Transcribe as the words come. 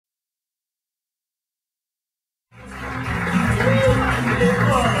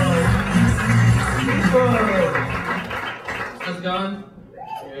on?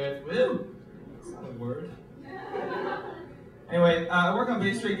 Good. Woo! That's not a word. Anyway, I work on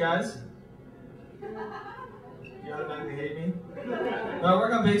Bay Street, guys. You automatically hate me? No, I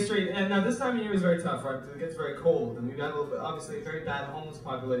work on Bay Street, and now this time of year is very tough, right? Because it gets very cold, and we've got obviously a very bad homeless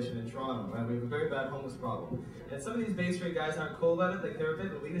population in Toronto, right? We have a very bad homeless problem. And some of these Bay Street guys aren't cool about it, like they're a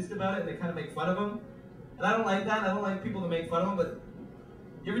bit elitist about it, and they kind of make fun of them. And I don't like that. I don't like people to make fun of them, but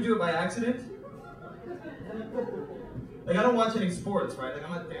you ever do it by accident? Like, I don't watch any sports, right? Like,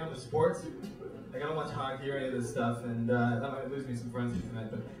 I'm not down to sports. Like, I don't watch hockey or any of this stuff, and that might lose me some friends tonight,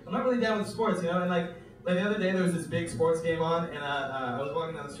 but I'm not really down with sports, you know? And like the other day, there was this big sports game on, and I was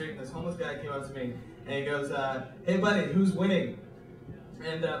walking down the street, and this homeless guy came up to me, and he goes, hey buddy, who's winning?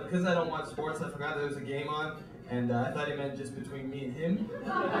 And because I don't watch sports, I forgot there was a game on, and I thought he meant just between me and him.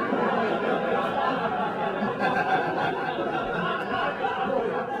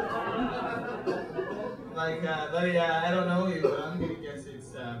 Like, buddy, I don't know you, but I'm gonna guess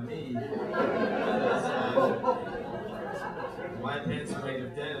it's me. My pants are made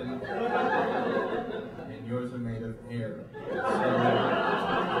of denim, and yours are made of hair.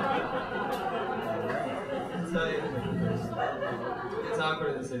 So, it's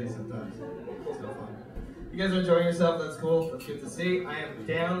awkward in the city sometimes. It's no fun. You guys are enjoying yourself, that's cool, that's good to see. I am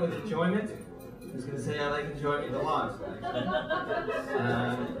down with enjoyment. I'm just gonna say I like enjoyment a lot,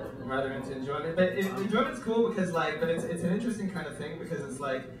 I'm rather into enjoyment, but enjoyment's cool because but it's an interesting kind of thing because it's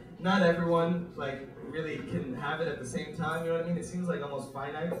like, not everyone really can have it at the same time, you know what I mean? It seems like almost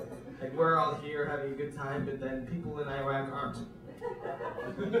finite. Like we're all here having a good time, but then people in Iraq aren't.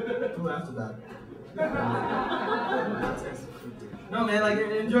 Who after that? No man, like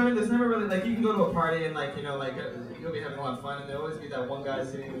enjoyment, there's never really, you can go to a party and you'll be having a lot of fun and there'll always be that one guy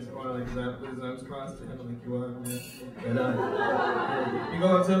sitting in his corner with his arms crossed, kind of like you are, man. And, you go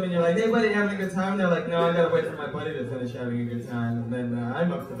up to him and you're like, hey buddy, having a good time? They're like, no, I gotta wait for my buddy to finish having a good time, and then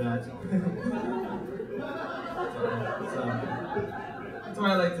I'm up to that. So, that's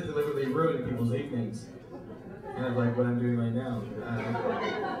why I like to deliberately ruin people's evenings. Kind of like what I'm doing right now.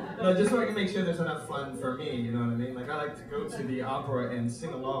 Just so I can make sure there's enough fun for me, you know what I mean? Like I like to go to the opera and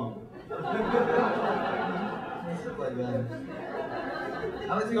sing along. Stuff like that.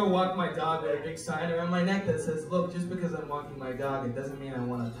 I like to go walk my dog with a big sign around my neck that says, look, just because I'm walking my dog, it doesn't mean I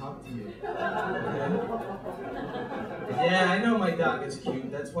want to talk to you. Okay? Yeah, I know my dog is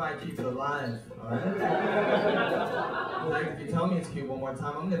cute, that's why I keep it alive, alright? Like, if you tell me it's cute one more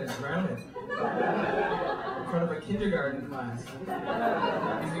time, I'm gonna drown it. In front of a kindergarten class.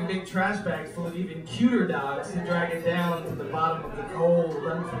 Using big trash bags full of even cuter dogs to drag it down to the bottom of the cold,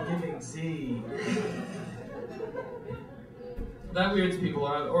 unforgiving sea. That weirds people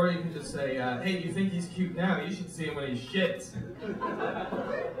out, or you can just say, hey, you think he's cute now, you should see him when he shits.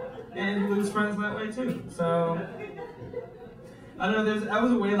 And you lose friends that way too. So, I don't know, I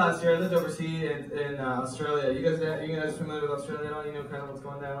was away last year, I lived overseas in Australia. You guys familiar with Australia at all? You know kind of what's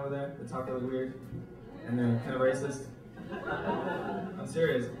going down over there? They talk really weird, and they're kind of racist. I'm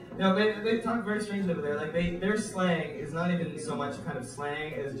serious. You know, they talk very strange over there. Like their slang is not even so much kind of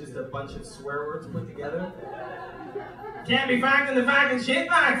slang as just a bunch of swear words put together. Can't be fucking the fucking shit,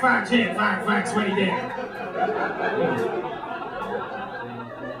 fuck, shit, fuck, sweaty dick.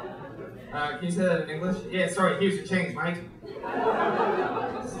 Can you say that in English? Yeah, sorry, here's your change, Mike.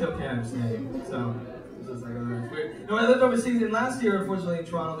 Still can't understand you, so it's just like, oh, it's weird. No, I lived overseas, and last year, unfortunately, in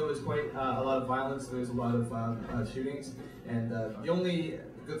Toronto, there was quite a lot of violence. There was a lot of shootings, and the only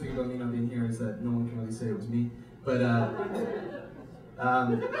good thing about me not being here is that no one can really say it was me. But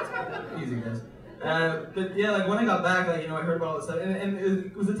easy, guys. But yeah, when I got back, I heard about all this stuff, and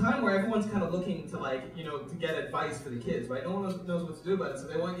it was a time where everyone's kind of looking to to get advice for the kids, right? No one knows what to do about it, so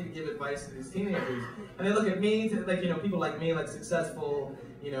they want you to give advice to these teenagers, and they look at me, people like me, successful,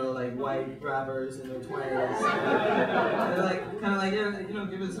 white rappers in their 20s, they're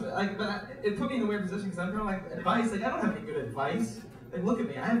give us, but it put me in a weird position because I'm kind of advice, I don't have any good advice. Look at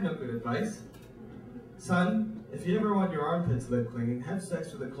me, I have no good advice. Son, if you ever want your armpits lip cleaning, have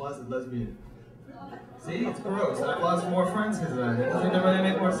sex with a closet lesbian. See, it's gross, and I've lost more friends because of that. It doesn't really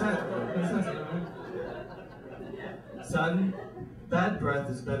make more sense. Son, bad breath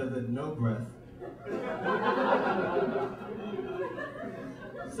is better than no breath.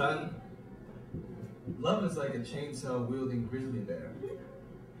 Son, love is like a chainsaw-wielding grizzly bear.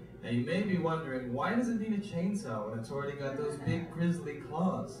 Now you may be wondering, why does it need a chainsaw when it's already got those big grizzly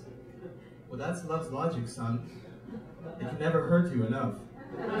claws? Well, that's love's logic, son. It can never hurt you enough.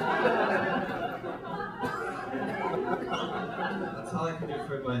 That's all I can do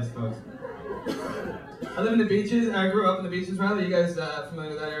for advice, folks. I live in the beaches. I grew up in the beaches, rather. You guys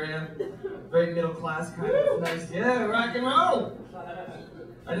familiar with that area? very middle class kind of nice. Yeah, rock and roll.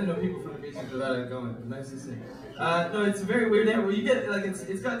 I didn't know people from the beach into that going. Nice to see. No, it's very weird. Where you get like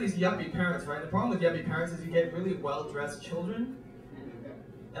it's got these yuppie parents, right? The problem with yuppie parents is you get really well-dressed children.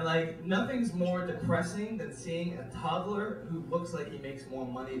 And like, nothing's more depressing than seeing a toddler who looks like he makes more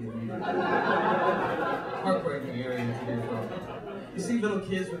money than you do. Heartbreaking area to be from. You see little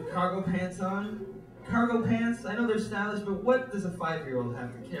kids with cargo pants on. Cargo pants, I know they're stylish, but what does a 5-year-old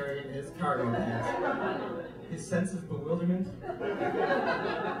have to carry in his cargo pants? His sense of bewilderment?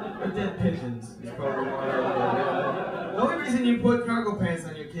 Or dead pigeons is probably more. The only reason you put cargo pants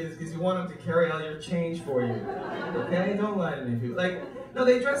on your kids is because you want them to carry all your change for you. Okay? Don't lie to me, people. Like, no,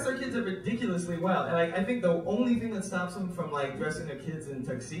 they dress their kids up ridiculously well, and I think the only thing that stops them from like dressing their kids in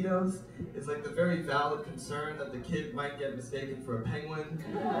tuxedos is like the very valid concern that the kid might get mistaken for a penguin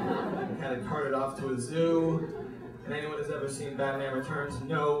and kind of carted off to a zoo. And anyone who's ever seen Batman Returns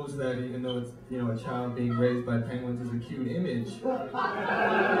knows that even though it's, you know, a child being raised by penguins is a cute image,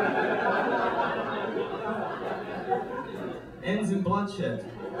 ends in bloodshed,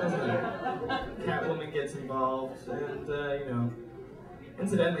 doesn't it? Catwoman gets involved, and you know.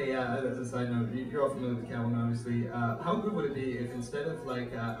 Incidentally, as a side note, you're all familiar with Catwoman, obviously. How good would it be if instead of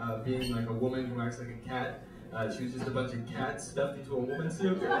like being like a woman who acts like a cat, she was just a bunch of cats stuffed into a woman's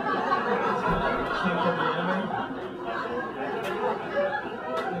suit?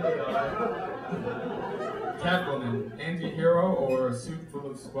 Catwoman, anti-hero or a suit full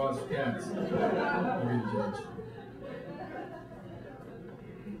of squashed cats? You be the judge.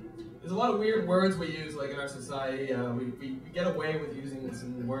 There's a lot of weird words we use, like in our society. We get away with using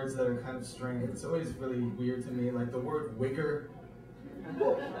some words that are kind of strange. It's always really weird to me, like the word wigger.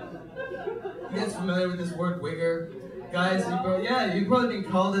 You guys familiar with this word wigger? Guys, you've probably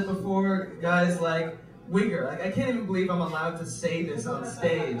been called it before. Guys, like wigger. Like I can't even believe I'm allowed to say this on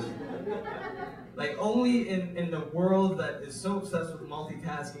stage. Like only in the world that is so obsessed with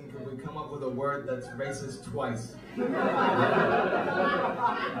multitasking could we come up with a word that's racist twice.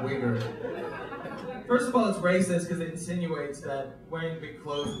 Wigger. First of all, it's racist because it insinuates that wearing big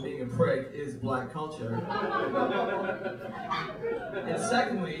clothes and being a prick is black culture. And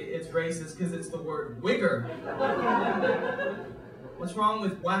secondly, it's racist because it's the word wigger. What's wrong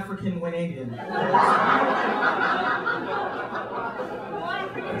with African Canadian? What's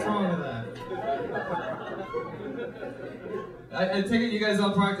wrong with that? I take it you guys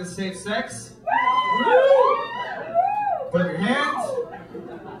all practice safe sex? Woo! Put up your hands.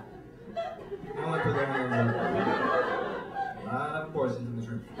 I want to put their hands up. A lot of abortions in this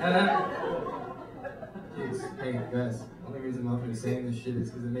room. Jeez, hey guys, the only reason I'm up here saying this shit is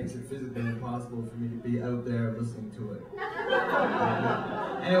because it makes it physically impossible for me to be out there listening to it.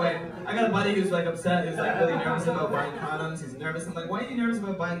 Anyway, I got a buddy who's like upset, who's like really nervous about buying condoms. He's nervous. I'm like, why are you nervous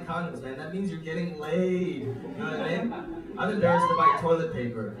about buying condoms, man? That means you're getting laid. You know what I mean? I'm embarrassed to buy toilet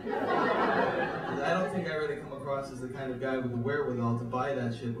paper. I don't think I really come across as the kind of guy with the wherewithal to buy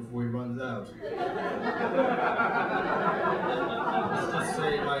that shit before he runs out. Let's just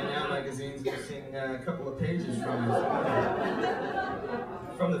say my Now magazine's missing a couple of pages from it.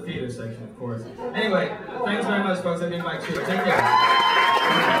 From the theater section, of course. Anyway, thanks very much, folks. I've been Mike Shooter. Take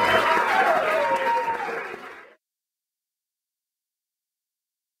care.